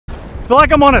feel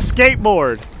like I'm on a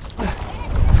skateboard.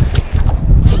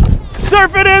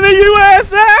 Surfing in the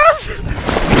USS!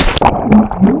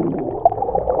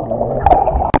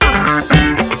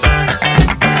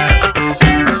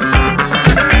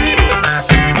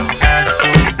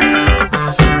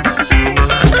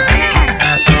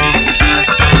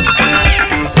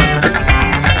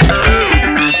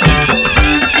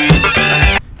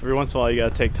 Every once in a while you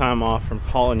gotta take time off from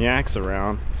hauling yaks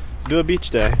around. Do a beach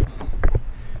day.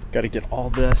 Gotta get all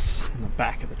this in the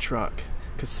back of the truck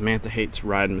because Samantha hates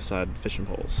riding beside fishing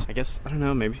poles. I guess, I don't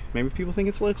know, maybe people think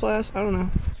it's low class, I don't know.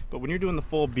 But when you're doing the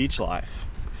full beach life,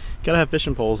 you gotta have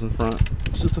fishing poles in front.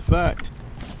 It's just a fact.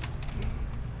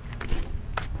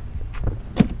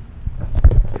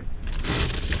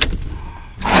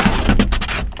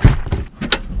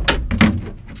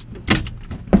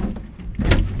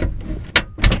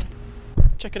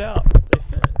 Check it out, they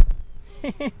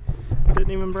fit.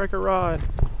 Didn't even break a rod.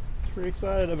 Pretty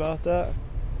excited about that.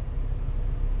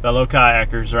 Fellow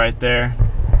kayakers right there.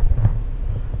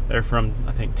 They're from,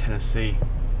 I think, Tennessee.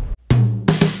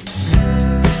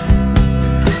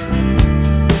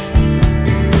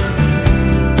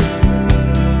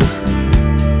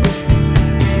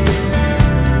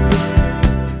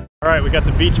 Alright, we got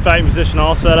the beach bike position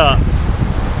all set up.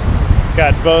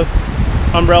 Got both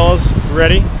umbrellas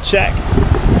ready, check.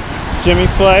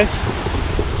 Jimmy's place,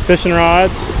 fishing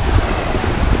rods.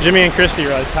 Jimmy and Christy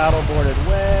are like paddle boarded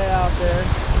way out there.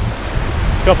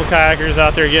 There's a couple kayakers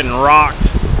out there getting rocked.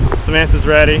 Samantha's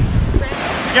ready.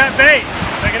 We got bait,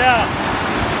 check it out.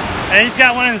 And he's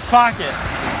got one in his pocket.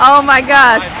 Oh my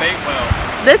gosh. Live bait well.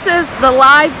 This is the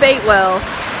live bait well.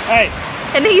 Hey.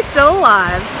 And he's still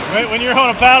alive. When you're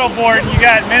on a paddle board, you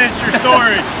got miniature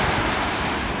storage.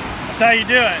 That's how you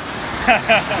do it.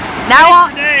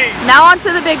 Now on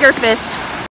to the bigger fish.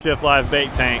 Fifth live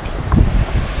bait tank.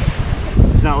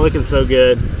 It's not looking so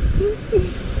good.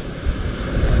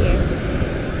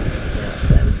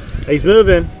 He's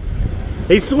moving.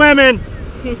 He's swimming.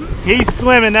 He's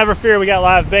swimming. Never fear. We got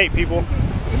live bait, people.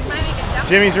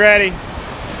 Jimmy's ready.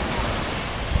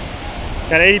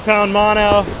 Got 80-pound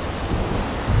mono.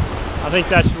 I think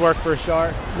that should work for a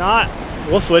shark. Not.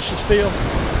 We'll switch to steel.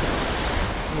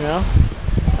 You know.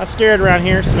 Not scared around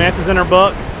here. Samantha's in her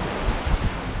book.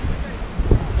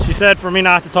 She said for me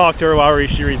not to talk to her while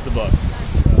she reads the book.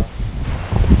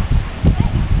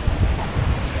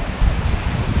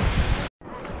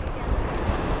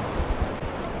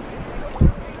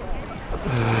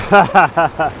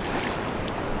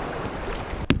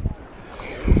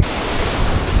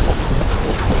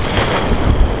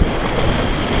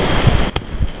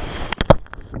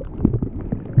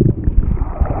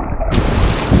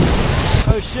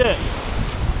 Oh shit.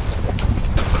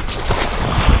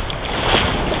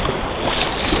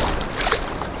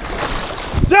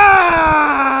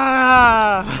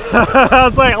 Ah! I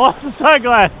was like, I lost the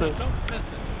sunglasses. I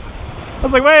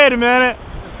was like, wait a minute.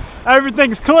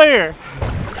 Everything's clear.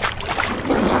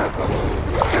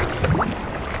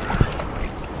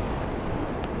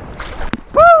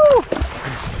 Woo!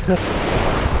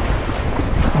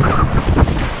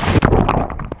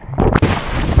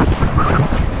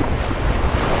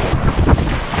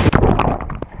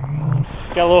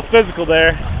 Got a little physical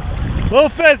there. A little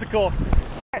physical.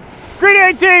 Green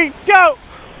 18, go!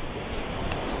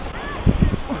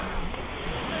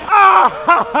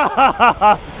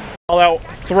 Ah! All that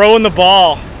throwing the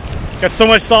ball. Got so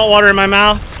much salt water in my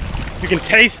mouth. You can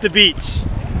taste the beach.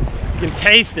 You can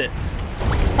taste it.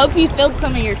 Hope you filled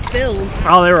some of your spills.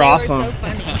 Oh, they were awesome. They were so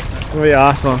funny. Really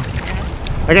awesome.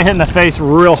 Yeah. I got hit in the face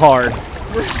real hard.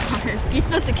 Real hard. You're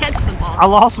supposed to catch the ball. I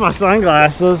lost my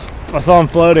sunglasses. I saw them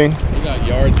floating. You got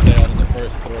yard sailed in the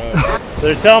first throw. So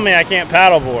they're telling me I can't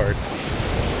paddleboard.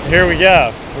 So here we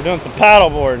go. We're doing some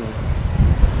paddleboarding.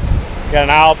 Got an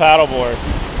owl paddleboard.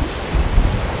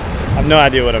 I have no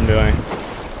idea what I'm doing.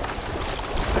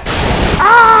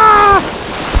 Ah!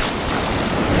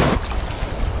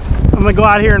 I'm gonna go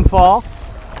out here and fall.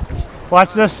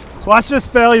 Watch this. Watch this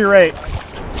failure rate.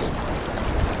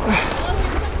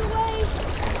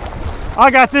 I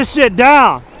got this shit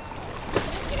down.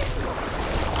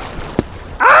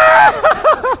 Ah!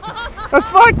 That's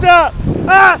fucked up.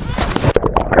 Ah!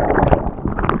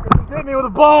 Just hit me with a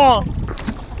ball.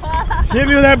 Just hit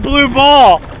me with that blue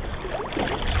ball.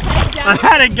 I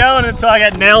had it going until I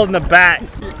got nailed in the back.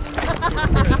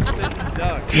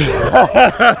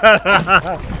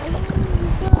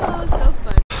 Oh, so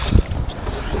fun.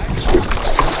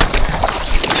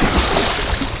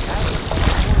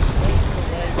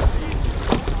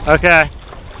 Okay.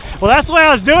 Well, that's the way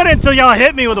I was doing it until y'all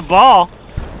hit me with a ball.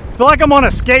 I feel like I'm on a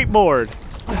skateboard.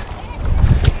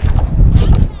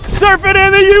 Surfing surfing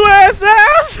in the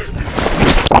USS.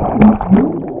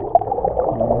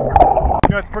 You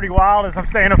know, it's pretty wild as I'm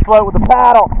staying afloat with the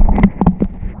paddle.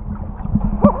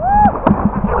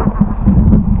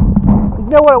 You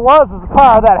know what it was the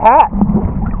power of that hat.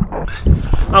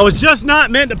 I was just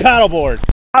not meant to paddleboard.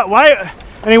 Why?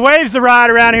 Any waves to ride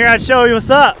around here, I'd show you what's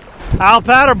up. Al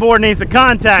Paddleboard needs to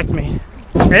contact me.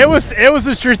 It was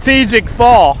a strategic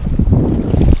fall.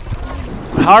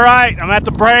 All right, I'm at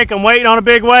the break. I'm waiting on a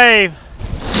big wave.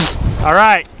 All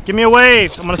right, give me a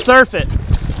wave. I'm gonna surf it.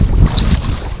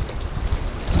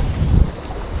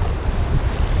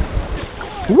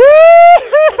 Woo!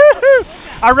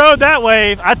 I rode that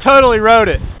wave. I totally rode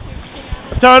it.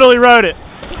 I totally rode it.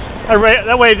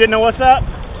 That wave didn't know what's up.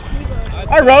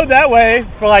 I rode that wave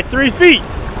for like 3 feet.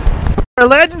 Where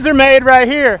legends are made right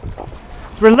here.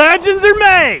 It's where legends are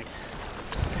made.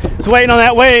 It's waiting on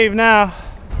that wave now.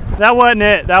 That wasn't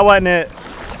it. That wasn't it.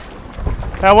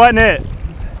 That wasn't it.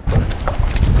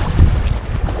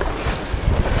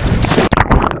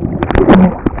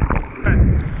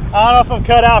 I don't know if I'm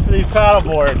cut out for these paddle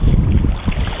boards.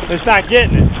 It's not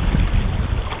getting it.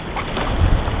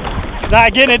 It's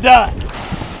not getting it done.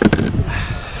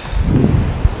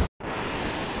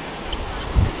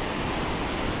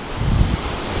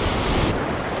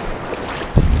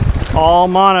 All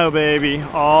mono, baby.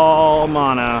 All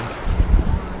mono.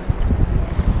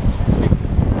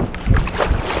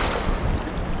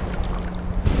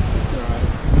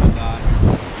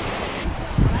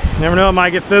 Never know, it might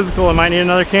get physical. I might need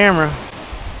another camera.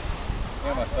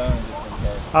 Yeah, my phone just went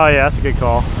dark. Oh yeah, that's a good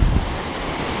call.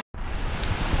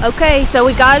 Okay, so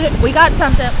we got it. We got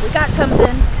something. We got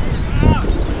something.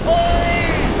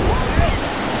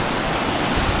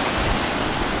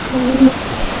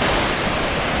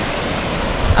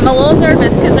 I'm a little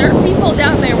nervous because there are people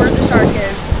down there where the shark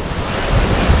is.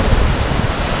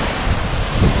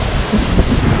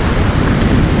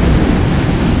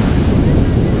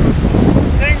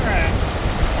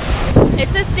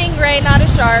 It's a stingray, not a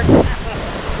shark,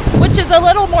 which is a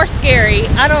little more scary.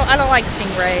 I don't like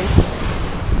stingrays.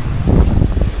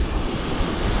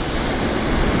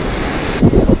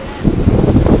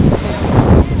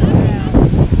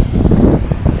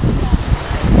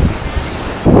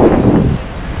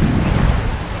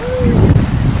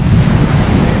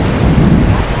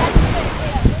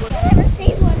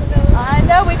 I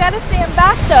know, we gotta stand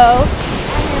back though.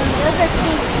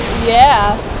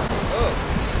 Yeah.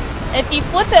 If you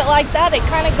flip it like that, it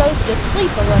kind of goes to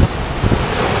sleep a little.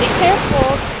 Be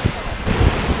careful.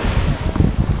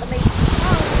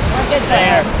 Look at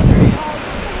there.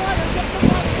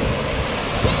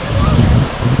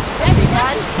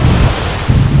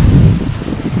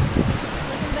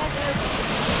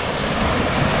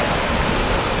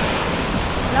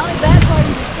 The only bad part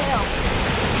is his tail.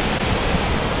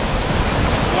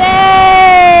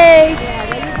 Yay! Yeah,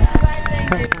 they did the right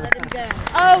thing to let him down.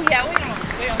 Oh yeah, we don't.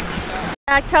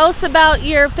 Tell us about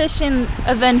your fishing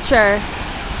adventure.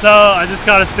 So I just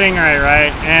caught a stingray,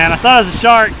 right? And I thought it was a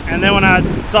shark, and then when I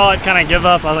saw it kind of give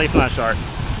up, I was like, it's not a shark.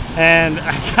 And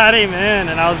I got him in,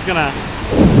 and I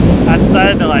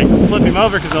decided to like flip him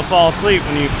over because he'll fall asleep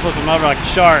when you flip him over like a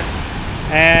shark.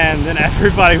 And then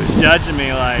everybody was judging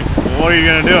me like, well, what are you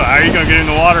gonna do? How are you gonna get in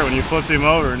the water when you flipped him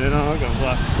over? And then I'm gonna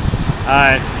flip.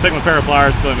 I took my pair of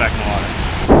pliers, threw him back in the water.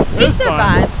 He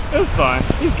survived. It was fun.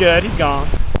 He's good. He's gone.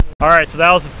 All right, so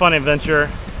that was a fun adventure.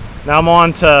 Now I'm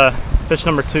on to fish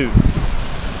number 2.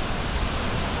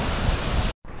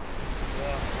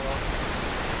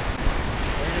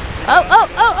 Oh, oh,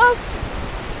 oh, oh.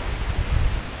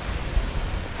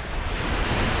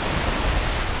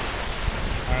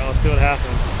 All right, let's see what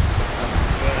happens. Let's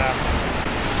see what happens.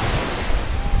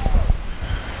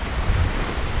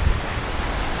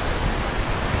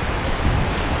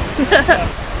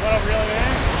 What up, really,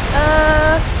 man?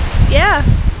 Yeah.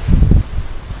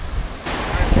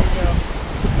 All right, there you go.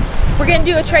 We're gonna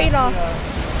do a trade-off.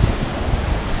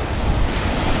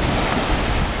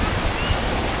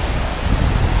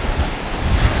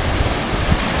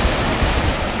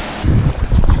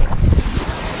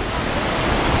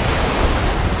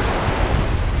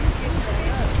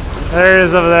 There it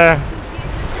is over there.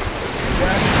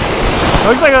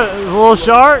 Looks like a little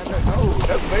shark. Oh,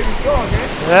 that's baby strong, man.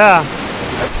 Yeah.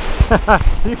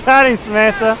 You got him,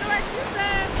 Samantha.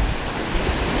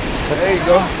 There you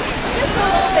go. Just a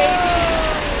little baby.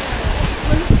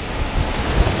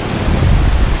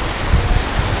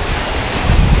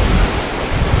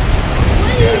 What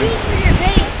do you use for your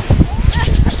bait?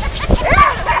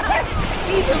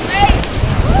 He's a bait.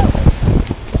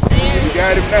 You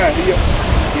got him now. Here,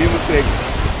 give him a second.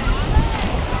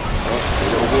 Oh,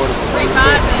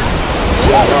 Revive him.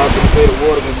 yeah, to say the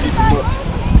water gonna keep them up.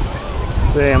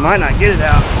 See, I might not get it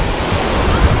out.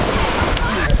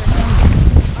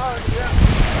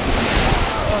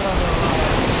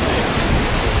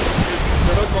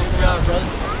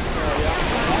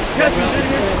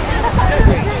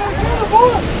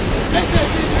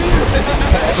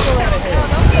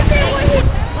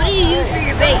 What do you use for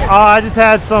your bait? I just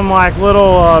had some like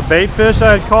little bait fish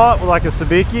I had caught with like a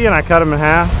sabiki, and I cut them in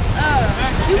half.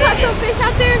 You caught those fish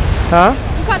out there? Huh?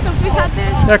 You caught those fish out there?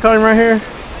 Yeah, I caught him right here.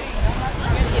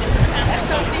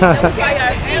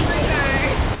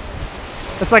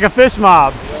 It's like a fish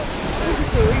mob. We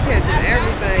catching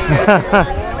everything.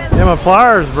 Yeah, my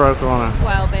pliers broke on it.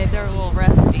 Wow, babe, they're a little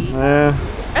rusty. Yeah.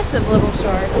 That's a little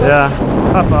shark. Yeah.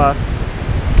 High five.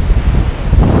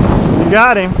 You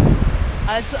got him.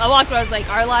 I walked away, I was like,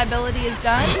 our liability is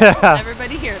done. Yeah.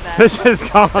 Everybody hear that. Fish is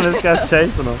gone. This guy's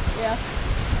chasing him. Yeah.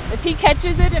 If he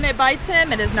catches it and it bites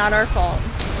him, it is not our fault.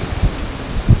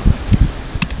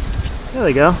 There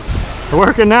they go. They're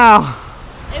working now.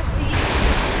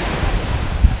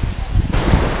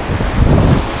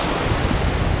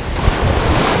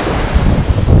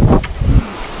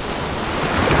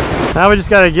 Now we just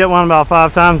got to get one about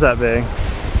 5 times that big.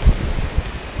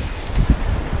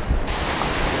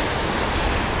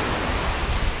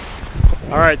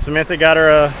 All right, Samantha got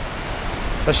her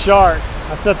a shark.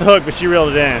 I set the hook, but she reeled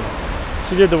it in.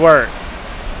 She did the work,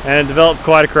 and it developed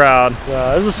quite a crowd.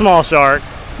 It was a small shark,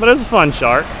 but it was a fun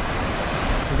shark.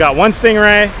 We've got 1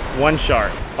 stingray, 1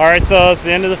 shark. All right, so it's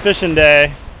the end of the fishing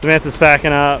day. Samantha's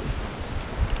packing up.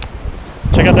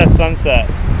 Check out that sunset.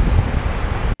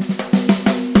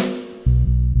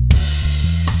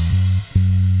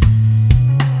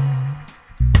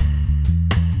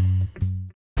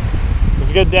 It was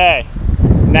a good day.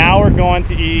 Now we're going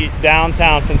to eat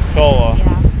downtown Pensacola.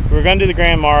 Yeah. We were going to do the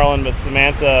Grand Marlin, but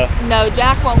Samantha, No,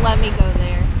 Jack won't let me go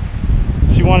there.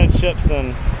 she wanted chips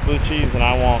and blue cheese, and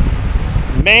I want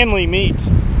manly meat.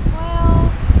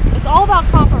 Well, it's all about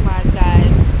compromise,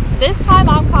 guys. This time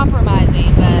I'm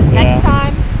compromising, but next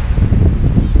time.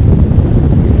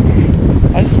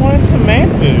 I just wanted some man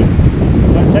food.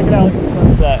 But check it out, look at the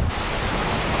sunset.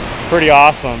 It's pretty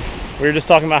awesome. We were just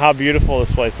talking about how beautiful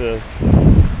this place is.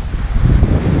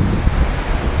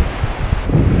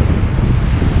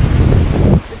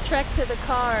 The trek to the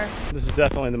car. This is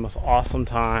definitely the most awesome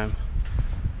time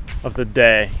of the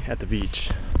day at the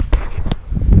beach.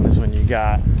 Is when you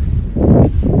got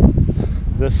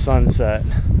this sunset.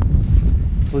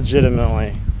 It's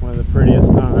legitimately one of the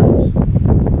prettiest times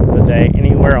of the day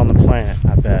anywhere on the planet,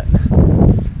 I bet.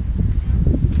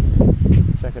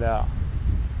 Check it out.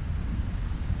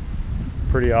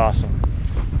 Pretty awesome.